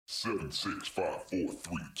Seven, 6, 5, 4,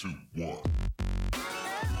 3, 2, 1.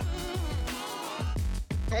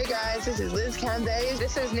 Hey guys, this is Liz Cambage.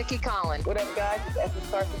 This is Nikki Collins. What up, guys? It's Esther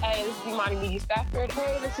Carson. Hey, this is Imani Media Stafford.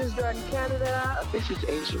 Hey, this is Jordan Canada. This is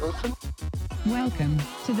Asia Wilson. Welcome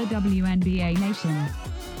to the WNBA Nation.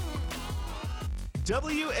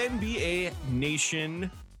 WNBA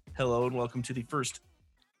Nation, hello and welcome to the first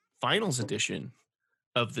finals edition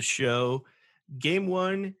of the show. Game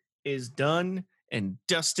one is done and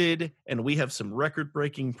dusted, and we have some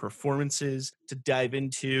record-breaking performances to dive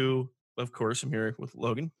into. Of course, I'm here with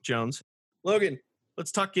Logan Jones. Logan,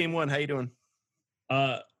 let's talk game one. How you doing?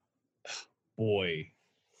 Boy,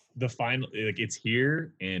 the final, like, it's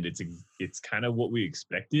here, and it's kind of what we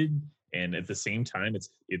expected, and at the same time,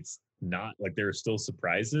 it's not like there are still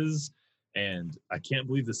surprises, and I can't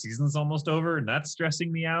believe the season's almost over, and that's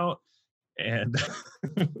stressing me out. And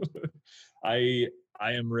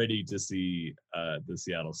I am ready to see the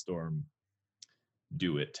Seattle Storm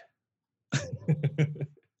do it.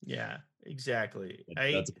 Yeah, exactly.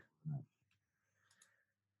 I'm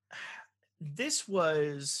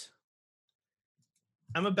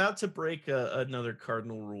about to break another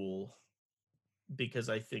cardinal rule because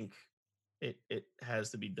I think it has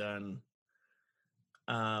to be done.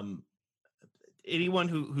 Anyone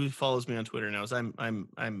who follows me on Twitter knows I'm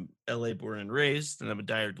LA born and raised, and I'm a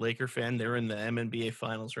diehard Laker fan. They're in the WNBA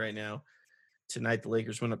finals right now. Tonight, the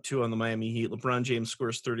Lakers went up 2 on the Miami Heat. LeBron James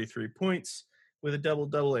scores 33 points with a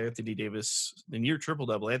double-double. Anthony Davis, the near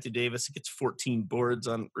triple-double. Anthony Davis gets 14 boards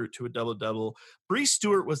en route to a double-double. Bree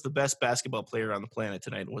Stewart was the best basketball player on the planet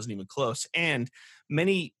tonight. It wasn't even close. And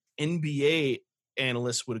many NBA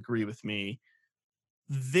analysts would agree with me.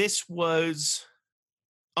 This was,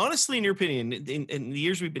 honestly, in your opinion, in the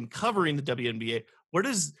years we've been covering the WNBA, where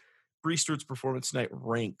does Bree Stewart's performance tonight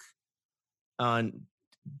rank on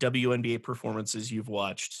WNBA performances you've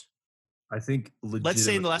watched? I think let's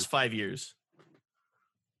say in the last 5 years.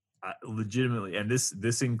 Legitimately, and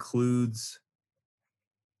this includes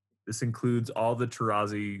all the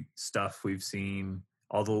Taurasi stuff we've seen,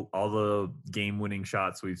 all the game-winning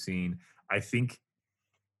shots we've seen. I think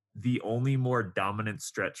the only more dominant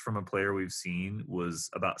stretch from a player we've seen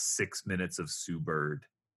was about 6 minutes of Sue Bird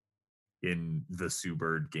in the Sue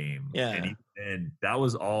Bird game. Yeah. And that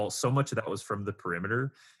was all, so much of that was from the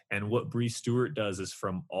perimeter. And what Bree Stewart does is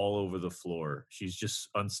from all over the floor. She's just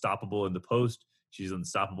unstoppable in the post. She's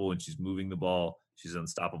unstoppable when she's moving the ball. She's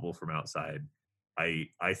unstoppable from outside. I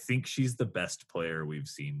think she's the best player we've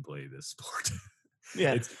seen play this sport.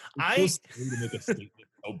 Yeah. it's to make a statement,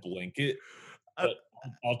 no blanket. But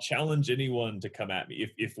I'll challenge anyone to come at me.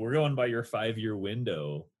 If we're going by your 5-year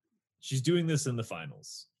window, she's doing this in the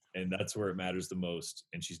finals, and that's where it matters the most.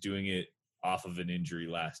 And she's doing it off of an injury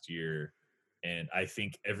last year. And I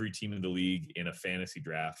think every team in the league in a fantasy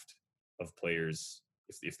draft of players,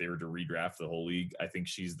 if they were to redraft the whole league, I think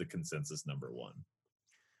she's the consensus number one.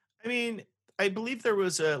 I mean, I believe there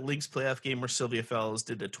was a league's playoff game where Sylvia Fowles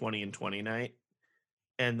did a 20-20 night,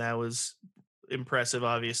 and that was impressive,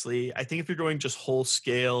 obviously. I think if you're going just whole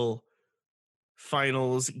scale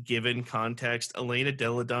finals, given context, Elena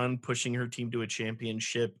Deladon pushing her team to a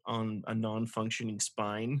championship on a non-functioning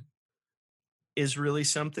spine is really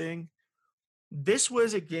something. This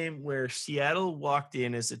was a game where Seattle walked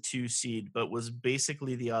in as a 2 seed, but was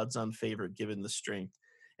basically the odds-on favorite given the strength.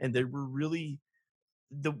 And they were really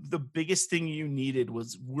the biggest thing you needed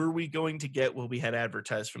was, were we going to get what we had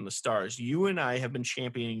advertised from the stars? You and I have been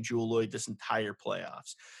championing Jewel Lloyd this entire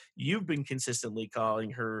playoffs. You've been consistently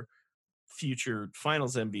calling her future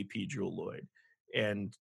finals MVP, Jewel Lloyd.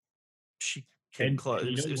 And she came close.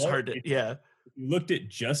 It was hard to, yeah. If you looked at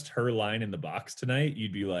just her line in the box tonight,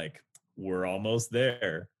 you'd be like, we're almost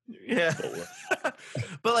there. Yeah.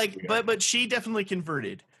 but she definitely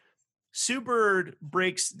converted. Sue Bird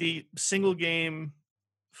breaks the single game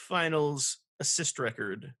finals assist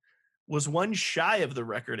record, was one shy of the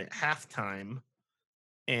record at halftime.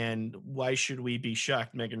 And why should we be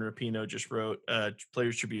shocked? Megan Rapinoe just wrote a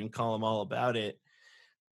Players Tribune column all about it.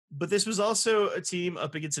 But this was also a team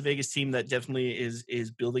up against a Vegas team that definitely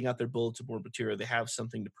is building out their bulletin board material. They have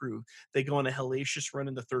something to prove. They go on a hellacious run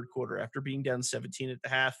in the third quarter. After being down 17 at the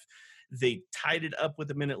half, they tied it up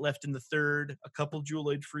with a minute left in the third. A couple Jewel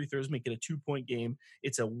Lloyd free throws make it a 2-point game.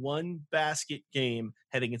 It's a 1-basket game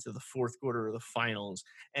heading into the fourth quarter of the finals.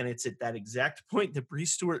 And it's at that exact point that Bree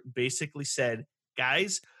Stewart basically said,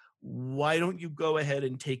 guys, why don't you go ahead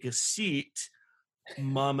and take a seat?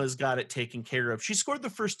 Mama's got it taken care of. She scored the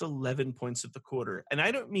first 11 points of the quarter. And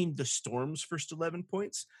I don't mean the Storm's first 11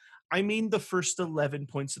 points. I mean the first 11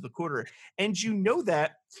 points of the quarter. And you know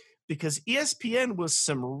that because ESPN was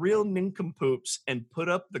some real nincompoops and put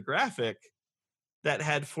up the graphic that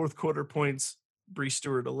had fourth quarter points, Bree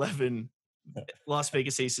Stewart 11, Las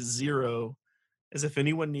Vegas Aces 0, as if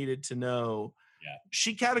anyone needed to know. Yeah.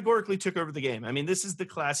 She categorically took over the game. I mean, this is the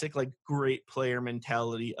classic, like, great player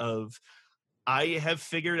mentality of, I have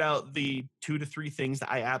figured out the 2 to 3 things that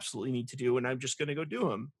I absolutely need to do, and I'm just going to go do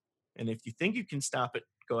them. And if you think you can stop it,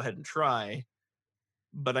 go ahead and try.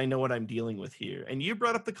 But I know what I'm dealing with here. And you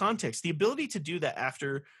brought up the context, the ability to do that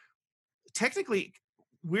after, technically,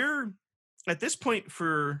 we're at this point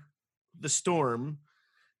for the Storm,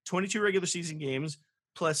 22 regular season games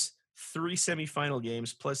plus 3 semifinal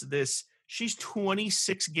games plus this. She's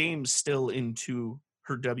 26 games still into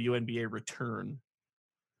her WNBA return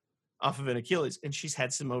off of an Achilles, and she's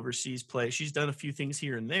had some overseas play. She's done a few things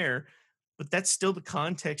here and there, but that's still the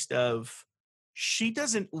context of she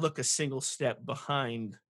doesn't look a single step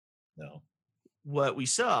behind No. what we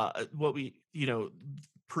saw,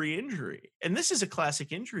 pre-injury. And this is a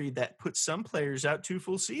classic injury that puts some players out 2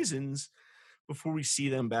 full seasons before we see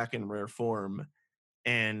them back in rare form.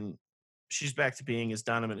 And she's back to being as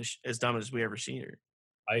dominant as we ever seen her.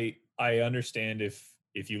 I understand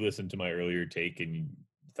if you listened to my earlier take and you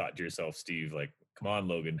thought to yourself, Steve, like, come on,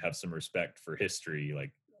 Logan, have some respect for history.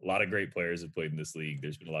 Like, a lot of great players have played in this league.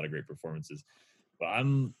 There's been a lot of great performances. But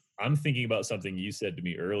I'm thinking about something you said to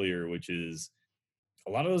me earlier, which is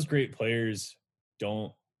a lot of those great players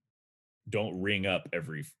don't ring up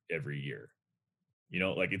every year. You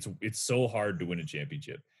know, like, it's so hard to win a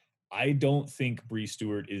championship. I don't think Bree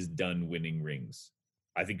Stewart is done winning rings.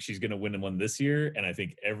 I think she's going to win one this year, and I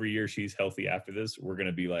think every year she's healthy after this, we're going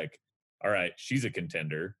to be like, all right, she's a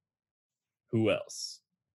contender. Who else?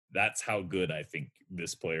 That's how good I think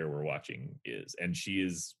this player we're watching is, and she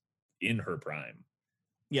is in her prime.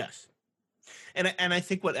 Yes. And I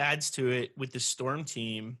think what adds to it with the Storm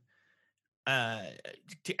team, I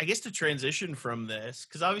guess to transition from this,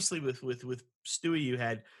 because obviously with Stewie, you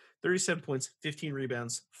had 37 points, 15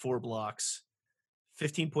 rebounds, 4 blocks,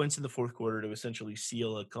 15 points in the fourth quarter to essentially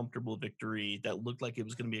seal a comfortable victory that looked like it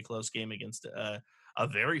was going to be a close game against a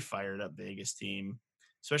very fired up Vegas team,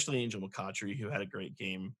 especially Angel McCautry, who had a great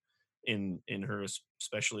game in her,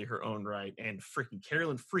 especially her own right, and freaking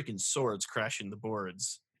Carolyn freaking Swords crashing the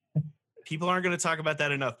boards. People aren't going to talk about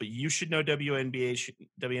that enough, but you should know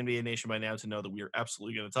WNBA Nation by now to know that we are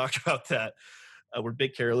absolutely going to talk about that. We're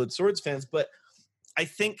big Carolyn Swords fans, but I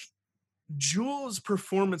think Jewel's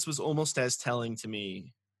performance was almost as telling to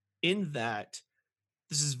me in that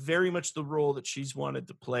this is very much the role that she's wanted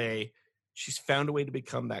to play. She's found a way to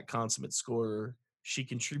become that consummate scorer. She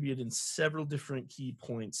contributed in several different key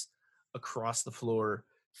points across the floor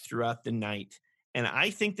throughout the night. And I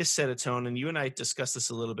think this set a tone, and you and I discussed this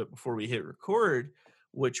a little bit before we hit record,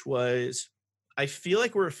 which was, I feel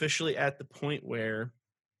like we're officially at the point where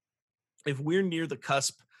if we're near the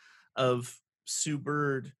cusp of Sue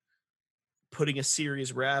Bird putting a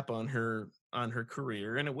serious wrap on her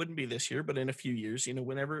career, and it wouldn't be this year, but in a few years,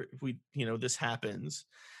 whenever this happens,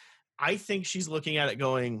 I think she's looking at it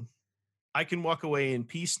going, I can walk away in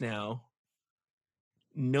peace now,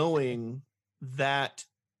 knowing that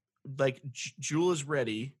like Jewel is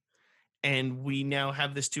ready, and we now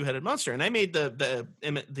have this 2-headed monster. And I made the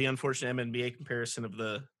unfortunate NBA comparison of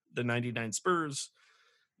the 99 Spurs.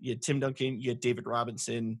 You had Tim Duncan, you had David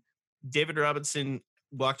Robinson. David Robinson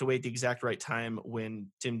walked away at the exact right time when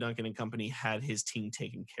Tim Duncan and company had his team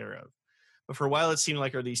taken care of. But for a while, it seemed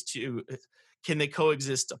like, are these two, can they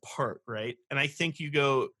coexist apart, right? And I think you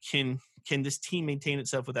go, can this team maintain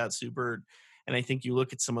itself without Sue Bird? And I think you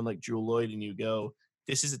look at someone like Jewel Lloyd and you go,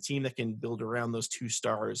 this is a team that can build around those 2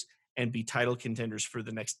 stars and be title contenders for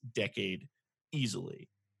the next decade easily.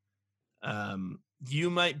 You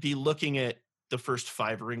might be looking at the first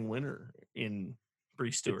 5-ring winner in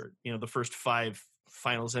Bree Stewart, the first 5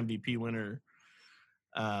 finals MVP winner.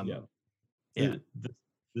 The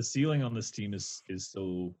ceiling on this team is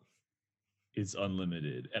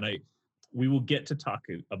unlimited. And we will get to talk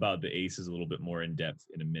about the aces a little bit more in depth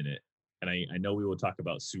in a minute. And I know we will talk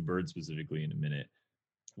about Sue Bird specifically in a minute.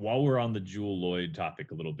 While we're on the Jewel Lloyd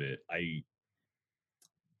topic a little bit,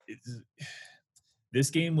 this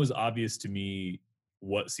game was obvious to me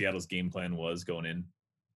what Seattle's game plan was going in.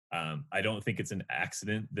 I don't think it's an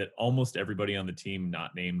accident that almost everybody on the team,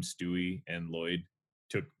 not named Stewie and Lloyd,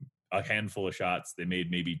 took a handful of shots. They made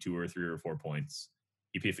maybe 2 or 3 or 4 points.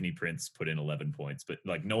 Epiphany Prince put in 11 points, but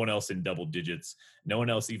like no one else in double digits, no one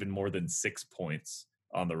else even more than 6 points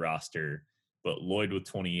on the roster, but Lloyd with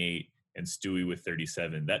 28 and Stewie with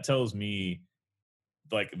 37. That tells me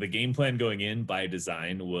like the game plan going in by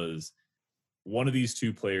design was one of these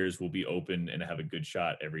two players will be open and have a good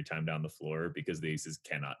shot every time down the floor because the Aces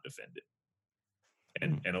cannot defend it.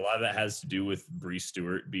 And a lot of that has to do with Bree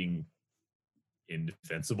Stewart being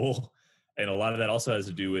indefensible. And a lot of that also has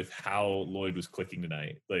to do with how Lloyd was clicking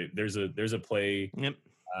tonight. Like there's a play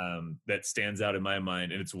that stands out in my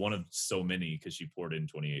mind, and it's one of so many because she poured in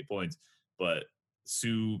 28 points. But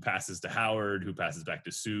Sue passes to Howard, who passes back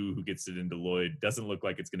to Sue, who gets it into Lloyd. Doesn't look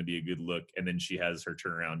like it's going to be a good look, and then she has her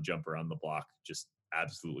turnaround jumper on the block, just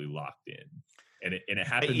absolutely locked in. And it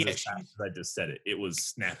happens as fast as I just said it. It was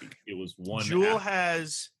snappy. It was one. Jewel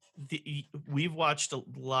has we've watched a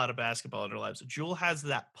lot of basketball in our lives. Jewel has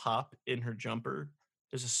that pop in her jumper.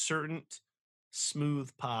 There's a certain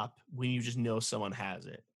smooth pop when you just know someone has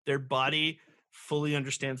it. Their body fully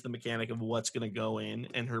understands the mechanic of what's going to go in,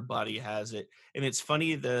 and her body has it. And it's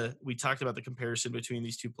funny, we talked about the comparison between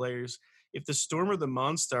these two players. If the Storm or the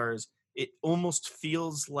Monstars, it almost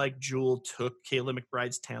feels like Jewel took Kayla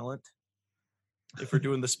McBride's talent, if we're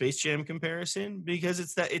doing the Space Jam comparison,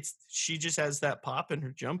 because she just has that pop in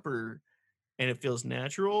her jumper and it feels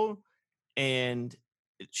natural, and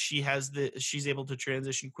she's able to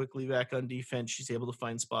transition quickly back on defense. She's able to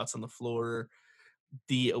find spots on the floor.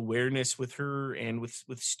 The awareness with her and with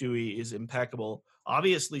Stewie is impeccable.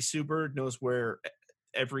 Obviously, Sue Bird knows where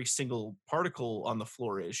every single particle on the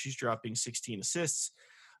floor is. She's dropping 16 assists.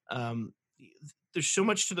 There's so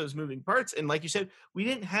much to those moving parts. And like you said, we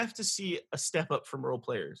didn't have to see a step up from role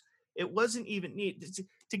players. It wasn't even neat.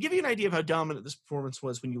 To give you an idea of how dominant this performance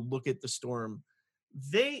was, when you look at the Storm,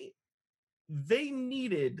 they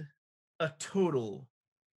needed a total,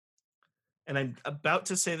 and I'm about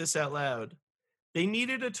to say this out loud, they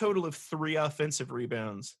needed a total of 3 offensive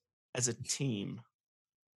rebounds as a team.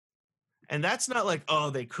 And that's not like, oh,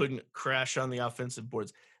 they couldn't crash on the offensive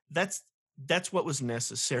boards. That's what was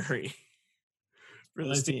necessary.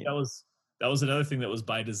 I think that was another thing that was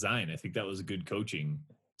by design. I think that was good coaching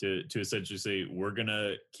to essentially say, we're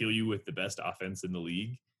gonna kill you with the best offense in the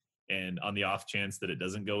league, and on the off chance that it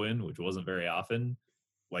doesn't go in, which wasn't very often,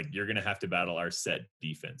 like, you're gonna have to battle our set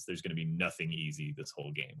defense. There's gonna be nothing easy this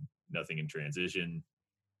whole game, nothing in transition.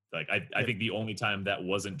 Like I think the only time that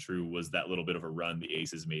wasn't true was that little bit of a run the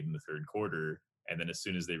Aces made in the third quarter. And then as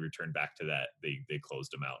soon as they returned back to that, they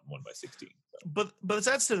closed them out and won by 16. So. But it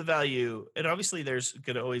adds to the value. And obviously there's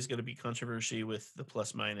always going to be controversy with the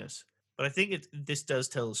plus minus. But I think this does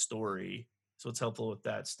tell a story. So it's helpful with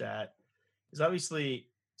that stat. Is obviously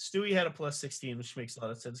Stewie had a plus 16, which makes a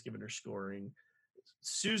lot of sense given her scoring.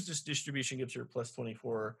 Sue's distribution gives her a plus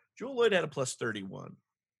 24. Jewel Lloyd had a plus 31.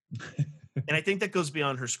 And I think that goes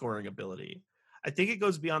beyond her scoring ability. I think it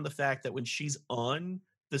goes beyond the fact that when she's on,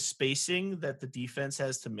 the spacing that the defense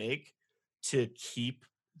has to make to keep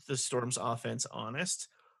the Storm's offense honest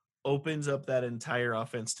opens up that entire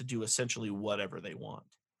offense to do essentially whatever they want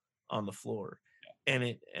on the floor. And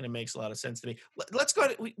it makes a lot of sense to me. Let's go.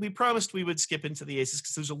 We promised we would skip into the Aces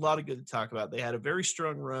because there's a lot of good to talk about. They had a very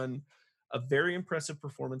strong run, a very impressive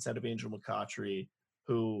performance out of Angel McCoughtry,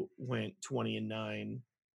 who went 20-9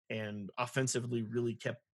 and offensively really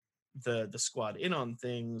kept the squad in on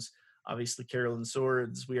things. Obviously, Carolyn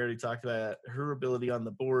Swords, we already talked about her ability on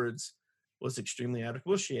the boards was extremely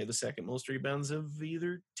adequate. She had the second most rebounds of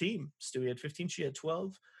either team. Stewie had 15. She had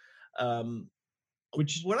 12.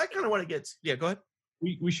 What I kind of want to get, go ahead.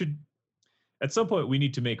 We should, at some point, we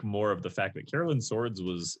need to make more of the fact that Carolyn Swords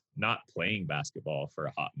was not playing basketball for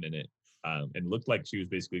a hot minute, and looked like she was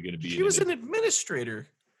basically going to be. She was an administrator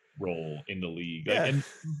role in the league, and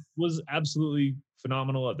was absolutely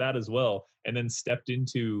phenomenal at that as well. And then stepped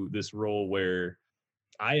into this role where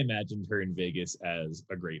I imagined her in Vegas as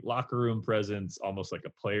a great locker room presence, almost like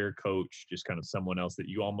a player coach, just kind of someone else that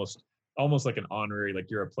you almost like an honorary, like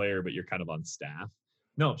you're a player, but you're kind of on staff.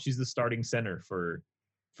 No, she's the starting center for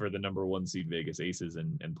the number 1 seed Vegas Aces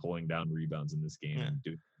and pulling down rebounds in this game and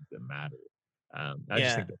doing things that matter. I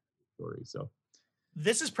just think that's a story. So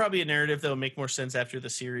this is probably a narrative that will make more sense after the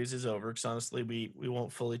series is over, because honestly, we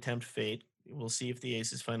won't fully tempt fate. We'll see if the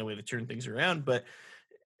Aces find a way to turn things around. But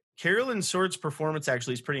Carolyn Swords' performance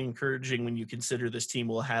actually is pretty encouraging when you consider this team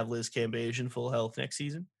will have Liz Cambage in full health next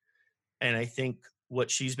season. And I think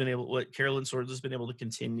what Carolyn Swords has been able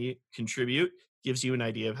to contribute gives you an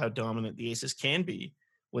idea of how dominant the Aces can be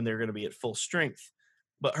when they're going to be at full strength.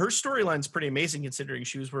 But her storyline's pretty amazing considering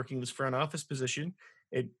she was working this front office position.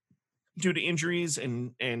 Due to injuries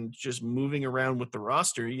and just moving around with the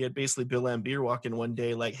roster, you had basically Bill Laimbeer walk in one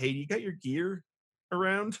day like, hey, you got your gear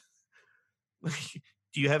around?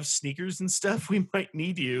 Do you have sneakers and stuff? We might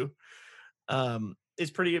need you.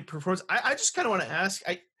 It's pretty good performance. I just kind of want to ask,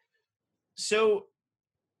 so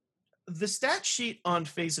the stat sheet on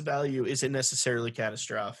face value isn't necessarily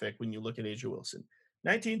catastrophic when you look at Asia Wilson.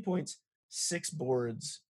 19 points, 6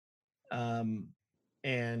 boards,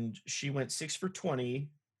 and she went 6 for 20,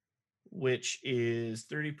 which is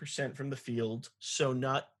 30% from the field. So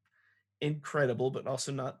not incredible, but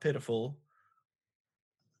also not pitiful.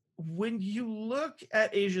 When you look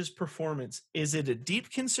at Asia's performance, is it a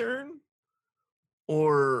deep concern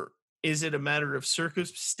or is it a matter of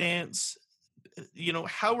circumstance?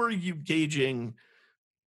 How are you gauging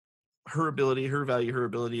her ability, her value, her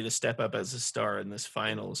ability to step up as a star in this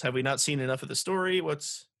finals? Have we not seen enough of the story? What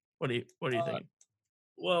do you think?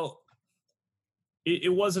 Well,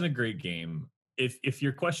 it wasn't a great game. If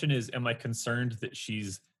your question is, am I concerned that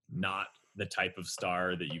she's not the type of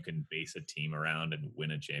star that you can base a team around and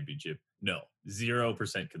win a championship? No,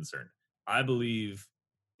 0% concerned. I believe,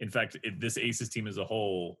 in fact, this Aces team as a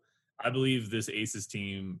whole, I believe this Aces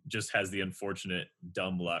team just has the unfortunate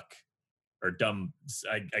dumb luck or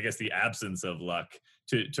I guess the absence of luck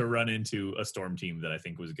to run into a Storm team that I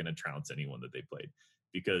think was going to trounce anyone that they played,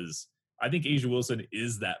 because I think Asia Wilson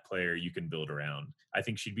is that player you can build around. I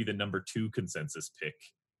think she'd be the number 2 consensus pick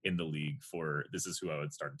in the league for this is who I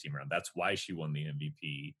would start a team around. That's why she won the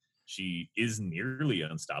MVP. She is nearly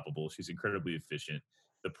unstoppable. She's incredibly efficient.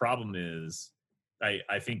 The problem is,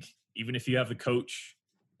 I think even if you have the coach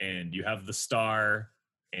and you have the star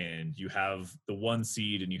and you have the 1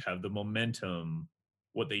 seed and you have the momentum,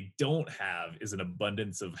 what they don't have is an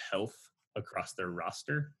abundance of health across their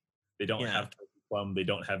roster. They don't have Plum, they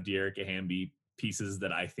don't have Dearica Hamby, pieces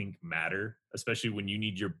that I think matter, especially when you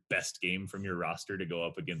need your best game from your roster to go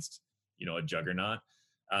up against, a juggernaut.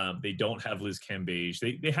 They don't have Liz Cambage.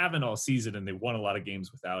 They haven't all season, and they won a lot of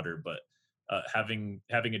games without her. But having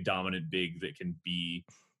a dominant big that can be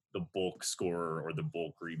the bulk scorer or the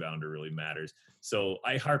bulk rebounder really matters. So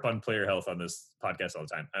I harp on player health on this podcast all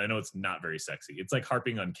the time. I know it's not very sexy. It's like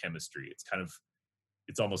harping on chemistry. It's kind of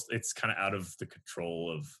out of the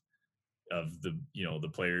control of the the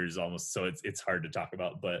players almost, so it's hard to talk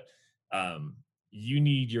about, but you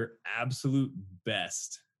need your absolute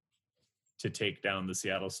best to take down the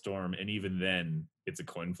Seattle Storm, and even then it's a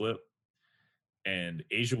coin flip. And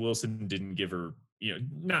Asia Wilson didn't give her,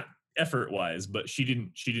 not effort wise, but she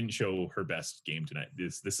didn't show her best game tonight.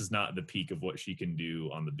 This is not the peak of what she can do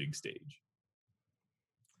on the big stage.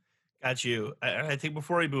 Got you. I think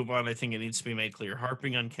before we move on, I think it needs to be made clear,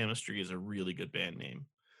 harping on chemistry is a really good band name.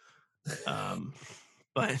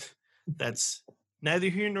 But that's neither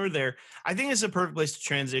here nor there. I think it's a perfect place to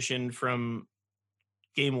transition from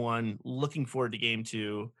game 1, looking forward to game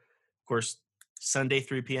 2, of course, Sunday,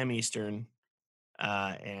 3 p.m. Eastern.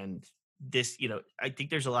 And this, I think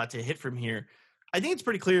there's a lot to hit from here. I think it's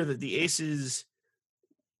pretty clear that the Aces,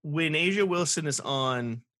 when Asia Wilson is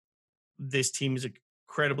on, this team is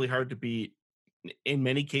incredibly hard to beat. In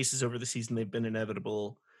many cases over the season, they've been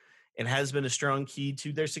inevitable. It has been a strong key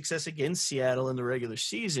to their success against Seattle in the regular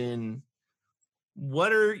season.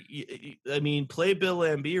 Play Bill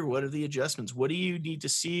Lambier, what are the adjustments? What do you need to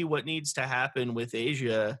see? What needs to happen with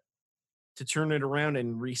Asia to turn it around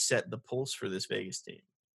and reset the pulse for this Vegas team?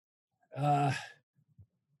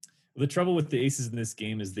 The trouble with the Aces in this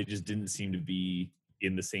game is they just didn't seem to be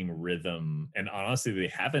in the same rhythm. And honestly, they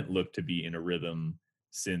haven't looked to be in a rhythm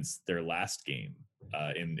since their last game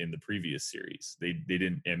in the previous series. They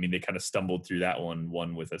didn't. I mean, they kind of stumbled through that one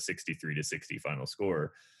with a 63-60 final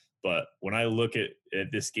score. But when I look at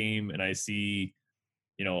this game and I see,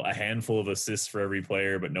 a handful of assists for every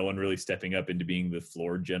player, but no one really stepping up into being the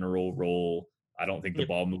floor general role. I don't think the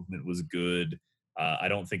ball movement was good. I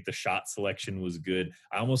don't think the shot selection was good.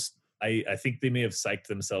 I think they may have psyched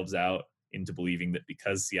themselves out into believing that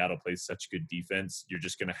because Seattle plays such good defense, you're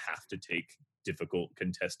just going to have to take difficult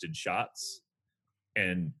contested shots.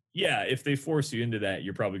 And yeah, if they force you into that,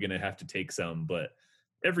 you're probably going to have to take some, but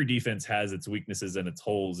every defense has its weaknesses and its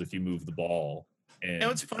holes if you move the ball. And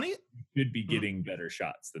what's funny, you could be getting better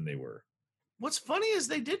shots than they were. What's funny is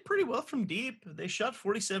they did pretty well from deep. They shot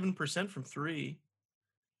 47% from 3.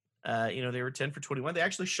 They were 10 for 21. They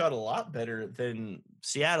actually shot a lot better than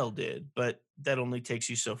Seattle did, but that only takes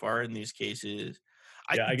you so far in these cases.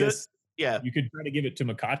 I guess you could try to give it to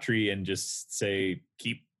McCautry and just say,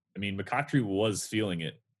 McCautry was feeling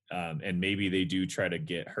it. And maybe they do try to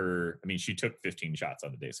get her. I mean, she took 15 shots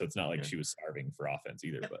on the day, so it's not like she was starving for offense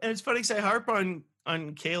either. But and it's funny because I harp on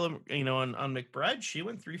Kayla, on McBride. She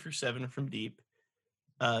went 3 for 7 from deep.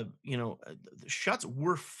 The shots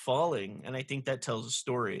were falling, and I think that tells a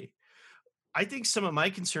story. I think some of my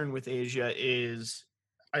concern with Asia is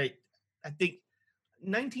I think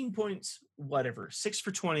 19 points, whatever, 6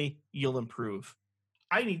 for 20, you'll improve.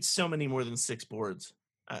 I need so many more than 6 boards.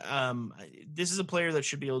 This is a player that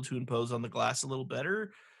should be able to impose on the glass a little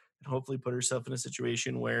better and hopefully put herself in a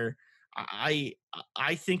situation where I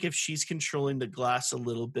I think if she's controlling the glass a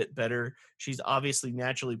little bit better, she's obviously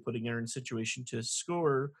naturally putting her in a situation to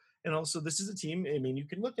score. And also, this is a team. I mean, you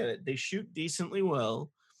can look at it; they shoot decently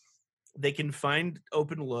well. They can find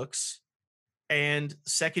open looks, and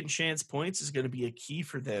second chance points is going to be a key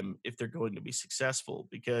for them if they're going to be successful.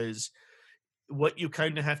 Because what you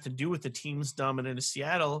kind of have to do with the teams dominant of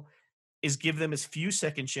Seattle is give them as few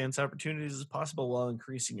second chance opportunities as possible while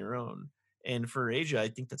increasing your own. And for Asia, I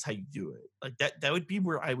think that's how you do it. Like that would be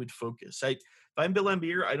where I would focus. If I'm Bill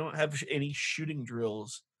Laimbeer, I don't have any shooting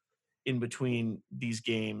drills in between these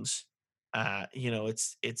games.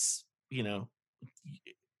 It's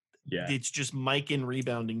Yeah. it's just Mike and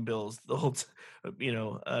rebounding bills the whole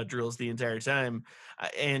drills the entire time.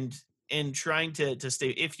 And trying to stay,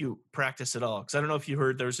 if you practice at all, because I don't know if you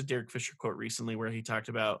heard, there was a Derek Fisher quote recently where he talked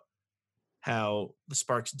about how the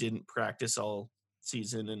Sparks didn't practice all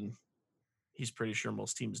season, and he's pretty sure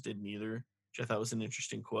most teams didn't either, which I thought was an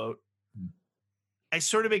interesting quote. I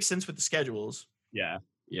sort of makes sense with the schedules. Yeah.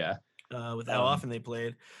 With how often they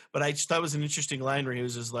played, but I just thought it was an interesting line where he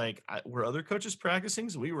was just like, "Were other coaches practicing?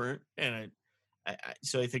 So we weren't." And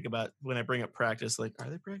so I think about when I bring up practice, like, are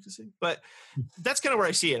they practicing? But that's kind of where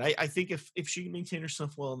I see it. I think if she can maintain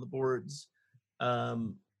herself well on the boards,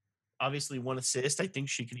 obviously one assist, I think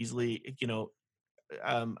she could easily,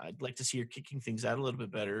 I'd like to see her kicking things out a little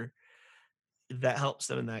bit better. That helps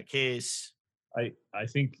them in that case. I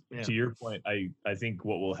think Yeah. to your point, I think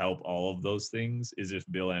what will help all of those things is if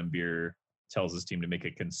Bill Laimbeer tells his team to make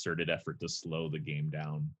a concerted effort to slow the game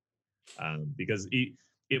down, because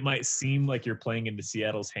it might seem like you're playing into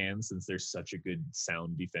Seattle's hands since they're such a good,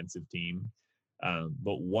 sound defensive team.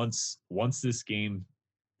 But once this game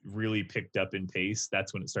really picked up in pace,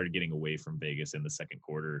 that's when it started getting away from Vegas in the second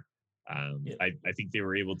quarter. I think they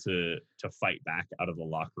were able to fight back out of the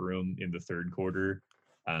locker room in the third quarter.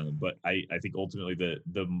 But I think ultimately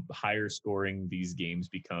the higher scoring these games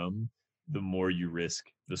become, the more you risk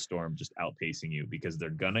the Storm just outpacing you, because they're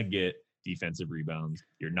gonna get defensive rebounds.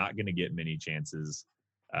 You're not gonna get many chances.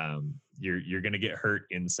 You're gonna get hurt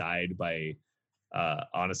inside by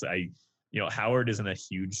honestly, Howard isn't a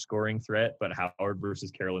huge scoring threat, but Howard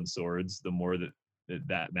versus Carolyn Swords, the more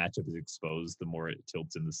that matchup is exposed, the more it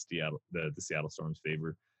tilts in the Seattle Storm's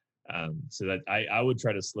favor. So that I would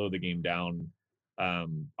try to slow the game down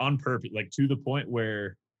on purpose, like to the point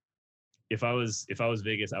where if I was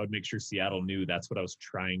Vegas, I would make sure Seattle knew that's what I was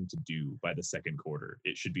trying to do by the second quarter.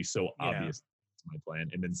 It should be so obvious to my plan,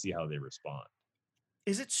 and then see how they respond.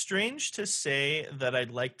 Is it strange to say that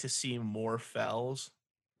I'd like to see more fouls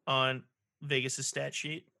on Vegas's stat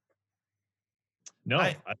sheet? No,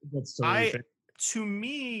 I think that's totally fair. To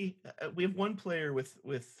me, we have one player with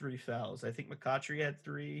 3 fouls. I think McCautry had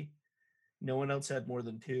 3. No one else had more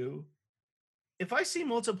than 2. If I see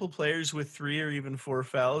multiple players with 3 or even 4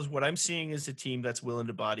 fouls, what I'm seeing is a team that's willing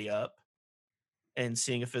to body up and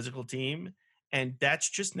seeing a physical team, and that's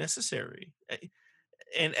just necessary.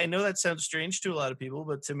 And I know that sounds strange to a lot of people,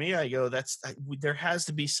 but to me, I go, there has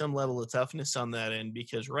to be some level of toughness on that end,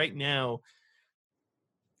 because right now,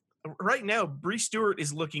 Bree Stewart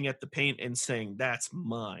is looking at the paint and saying, "That's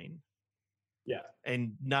mine." Yeah.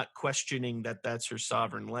 And not questioning that that's her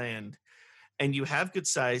sovereign land. And you have good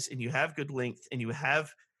size, and you have good length, and you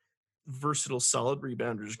have versatile, solid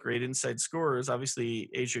rebounders, great inside scorers.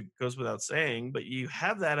 Obviously, Asia goes without saying, but you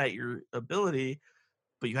have that at your ability,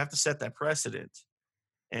 but you have to set that precedent.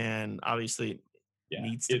 And obviously,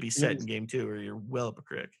 needs to be set in game 2, or you're well up a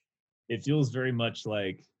creek. It feels very much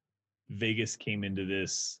like Vegas came into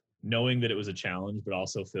this knowing that it was a challenge, but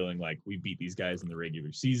also feeling like we beat these guys in the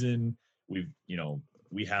regular season. We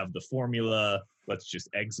have the formula. Let's just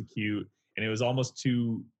execute. And it was almost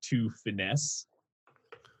too finesse.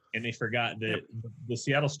 And they forgot that the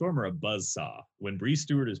Seattle Storm are a buzzsaw. When Bree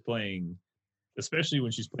Stewart is playing, especially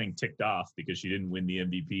when she's playing ticked off because she didn't win the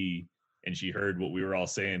MVP, and she heard what we were all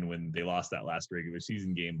saying when they lost that last regular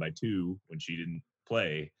season game by 2 when she didn't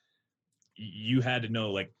play, you had to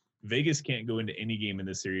know, like, Vegas can't go into any game in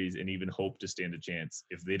this series and even hope to stand a chance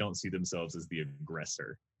if they don't see themselves as the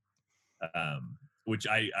aggressor, which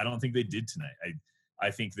I don't think they did tonight.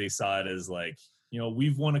 I think they saw it as like,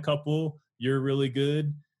 we've won a couple, you're really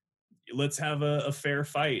good, let's have a fair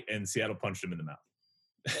fight, and Seattle punched them in the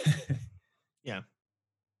mouth. Yeah.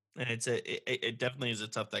 And it definitely is a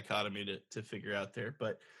tough dichotomy to figure out there.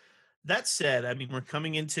 But that said, I mean, we're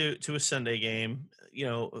coming into a Sunday game.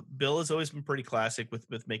 Bill has always been pretty classic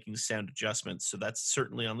with making sound adjustments, so that's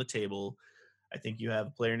certainly on the table. I think you have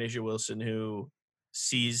a player in Asia Wilson who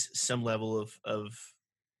sees some level of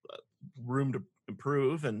room to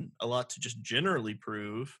improve and a lot to just generally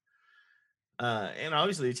prove. And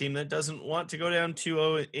obviously a team that doesn't want to go down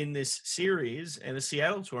 2-0 in this series, and a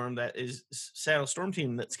Seattle Storm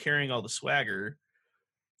team that's carrying all the swagger,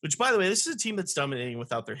 which, by the way, this is a team that's dominating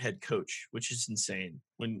without their head coach, which is insane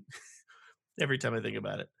when every time I think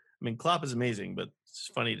about it. I mean, Klopp is amazing, but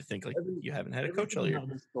it's funny to think like you haven't had a coach all year.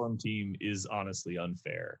 This Storm team is honestly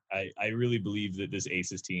unfair. I really believe that this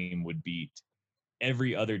Aces team would beat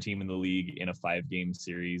every other team in the league in a 5-game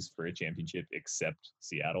series for a championship except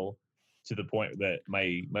Seattle, to the point that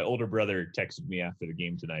my older brother texted me after the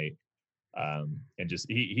game tonight, and just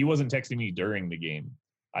he wasn't texting me during the game.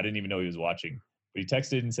 I didn't even know he was watching, but he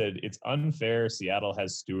texted and said, "It's unfair. Seattle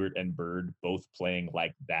has Stewart and Bird both playing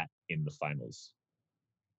like that in the finals."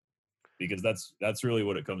 Because that's really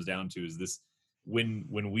what it comes down to, is this, when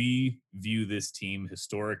we view this team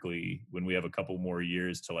historically, when we have a couple more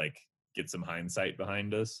years to like get some hindsight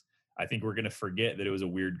behind us, I think we're going to forget that it was a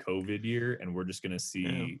weird COVID year, and we're just going to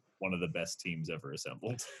see one of the best teams ever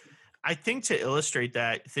assembled. I think to illustrate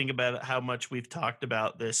that, think about how much we've talked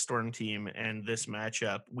about this Storm team and this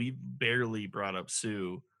matchup. We barely brought up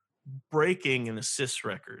Sue breaking an assist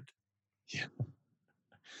record. Yeah.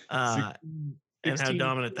 And how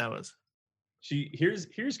dominant that was.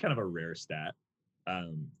 Here's kind of a rare stat.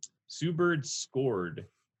 Sue Bird scored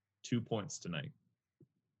 2 points tonight.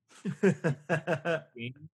 A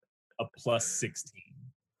plus 16.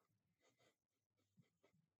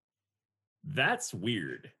 That's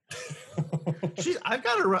weird. I've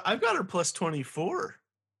got her plus 24.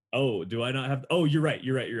 Oh, do I not have? Oh, you're right.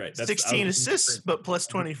 That's 16 assists, but plus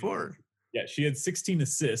 24. Yeah, she had 16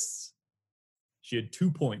 assists. She had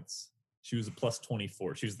 2 points. She was a plus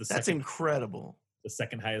 24. She was That's incredible. The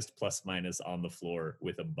second highest plus minus on the floor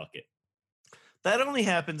with a bucket. That only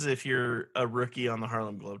happens if you're a rookie on the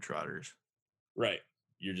Harlem Globetrotters. Right.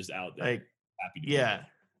 You're just out there. Like, happy to yeah.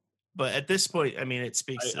 But at this point, I mean, it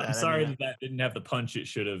speaks to that. I'm sorry that didn't have the punch it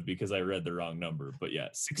should have, because I read the wrong number. But yeah,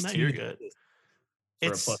 16. No, you're good. For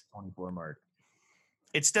a plus 24 mark.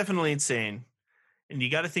 It's definitely insane. And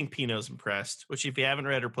you got to think Pino's impressed, which if you haven't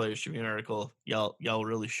read her Players Tribune article, y'all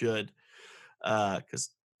really should.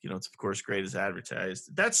 Because, it's, of course, great as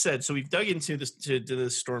advertised. That said, so we've dug into this to the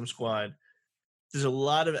Storm squad. There's a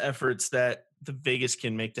lot of efforts that the Vegas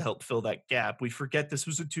can make to help fill that gap. We forget this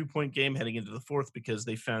was a 2-point game heading into the fourth because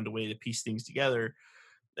they found a way to piece things together,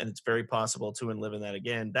 and it's very possible to live in that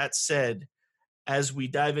again. That said, as we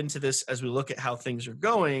dive into this, as we look at how things are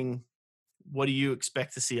going, what do you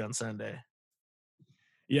expect to see on Sunday?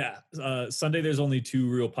 Yeah, Sunday there's only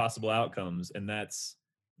 2 real possible outcomes, and that's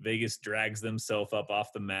Vegas drags themselves up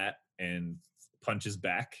off the mat and punches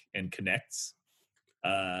back and connects,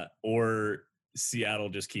 or Seattle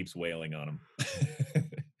just keeps wailing on them.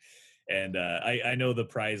 And I know the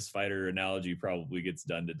prize fighter analogy probably gets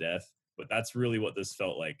done to death, but that's really what this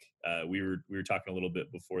felt like. We were talking a little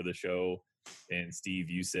bit before the show, and Steve,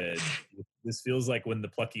 you said this feels like when the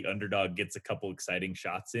plucky underdog gets a couple exciting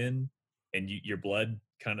shots in, and your blood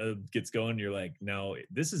kind of gets going. You're like, no,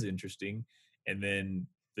 this is interesting. And then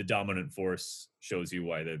the dominant force shows you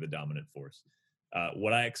why they're the dominant force.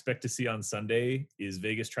 What I expect to see on Sunday is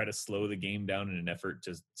Vegas try to slow the game down in an effort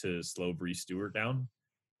to slow Bree Stewart down.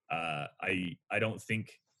 I don't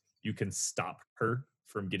think you can stop her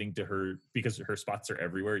from getting to her, because her spots are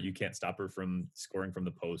everywhere. You can't stop her from scoring from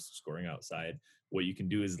the post, scoring outside. What you can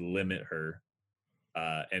do is limit her.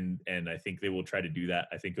 And I think they will try to do that.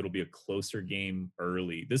 I think it'll be a closer game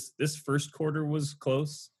early. This first quarter was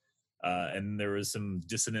close, and there was some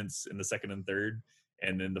dissonance in the second and third,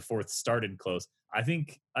 and then the fourth started close.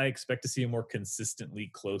 I expect to see a more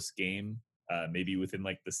consistently close game, maybe within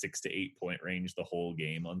like the 6 to 8 point range the whole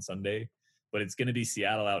game on Sunday. But it's going to be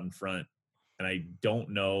Seattle out in front, and I don't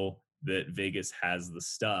know that Vegas has the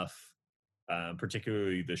stuff,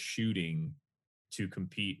 particularly the shooting, to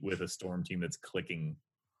compete with a Storm team that's clicking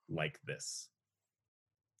like this.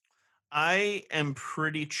 I am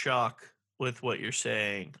pretty chalk with what you're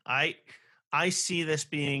saying. I see this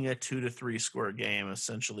being a 2 to 3 score game,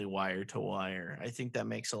 essentially wire to wire. I think that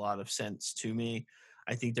makes a lot of sense to me.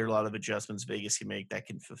 I think there are a lot of adjustments Vegas can make that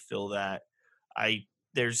can fulfill that.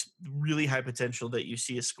 There's really high potential that you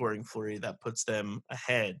see a scoring flurry that puts them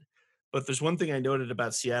ahead. But there's one thing I noted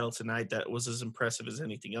about Seattle tonight that was as impressive as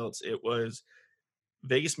anything else. It was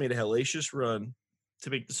Vegas made a hellacious run to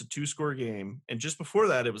make this a 2-score game. And just before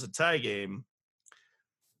that, it was a tie game.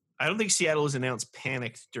 I don't think Seattle was announced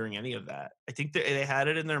panicked during any of that. I think that they had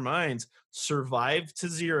it in their minds, survive to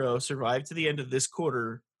 0, survive to the end of this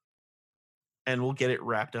quarter, and we'll get it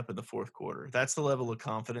wrapped up in the fourth quarter. That's the level of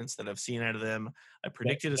confidence that I've seen out of them. I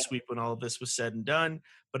predicted a sweep when all of this was said and done.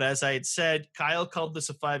 But as I had said, Kyle called this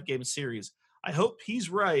a 5-game series. I hope he's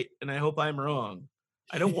right, and I hope I'm wrong.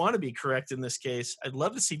 I don't want to be correct in this case. I'd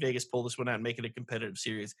love to see Vegas pull this one out and make it a competitive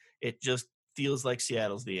series. It just feels like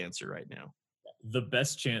Seattle's the answer right now. The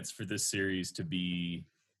best chance for this series to be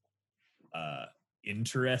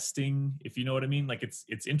interesting, if you know what I mean. Like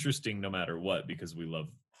it's interesting no matter what, because we love,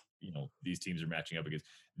 these teams are matching up against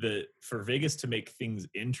for Vegas to make things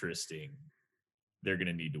interesting, they're going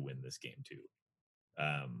to need to win this game too.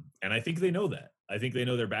 And I think they know that. I think they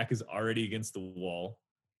know their back is already against the wall.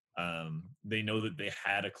 They know that they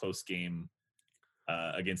had a close game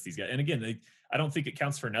against these guys. And again, I don't think it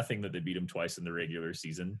counts for nothing that they beat them twice in the regular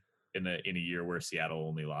season in a year where Seattle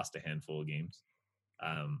only lost a handful of games.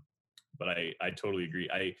 But I totally agree.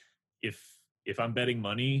 If I'm betting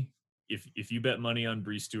money, if you bet money on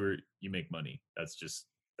Bree Stewart, you make money. That's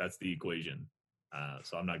the equation.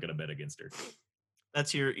 So I'm not going to bet against her.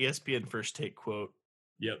 That's your ESPN First Take quote.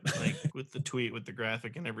 Yep. Like with the tweet, with the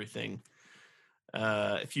graphic and everything.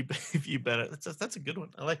 If you bet it, that's a good one.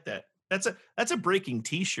 I like that. That's a breaking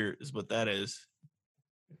T-shirt, is what that is.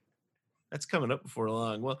 That's coming up before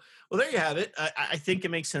long. Well, there you have it. I think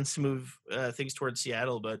it makes sense to move things towards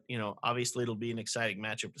Seattle, but obviously it'll be an exciting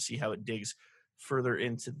matchup to see how it digs further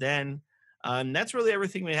into then. And that's really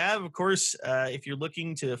everything we have. Of course, if you're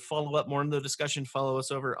looking to follow up more in the discussion, follow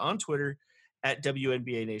us over on Twitter at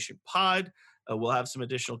WNBA Nation Pod. We'll have some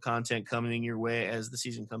additional content coming your way as the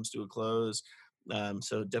season comes to a close.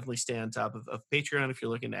 So definitely stay on top of Patreon if you're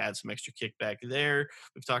looking to add some extra kickback there.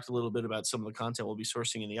 We've talked a little bit about some of the content we'll be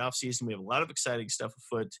sourcing in the off season. We have a lot of exciting stuff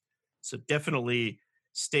afoot. So definitely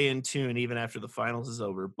stay in tune even after the finals is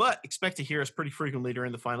over. But expect to hear us pretty frequently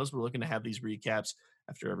during the finals. We're looking to have these recaps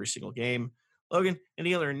after every single game. Logan,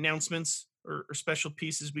 any other announcements or special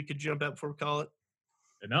pieces we could jump out before we call it?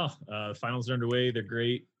 No, finals are underway. They're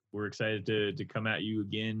great. We're excited to come at you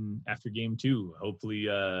again after game 2. Hopefully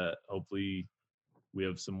we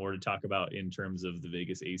have some more to talk about in terms of the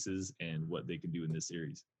Vegas Aces and what they can do in this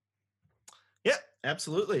series. Yeah,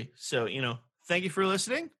 absolutely. So, thank you for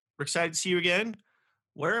listening. We're excited to see you again.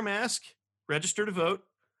 Wear a mask, register to vote,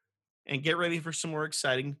 and get ready for some more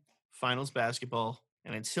exciting finals basketball.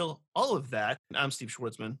 And until all of that, I'm Steve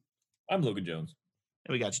Schwartzman. I'm Logan Jones.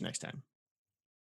 And we got you next time.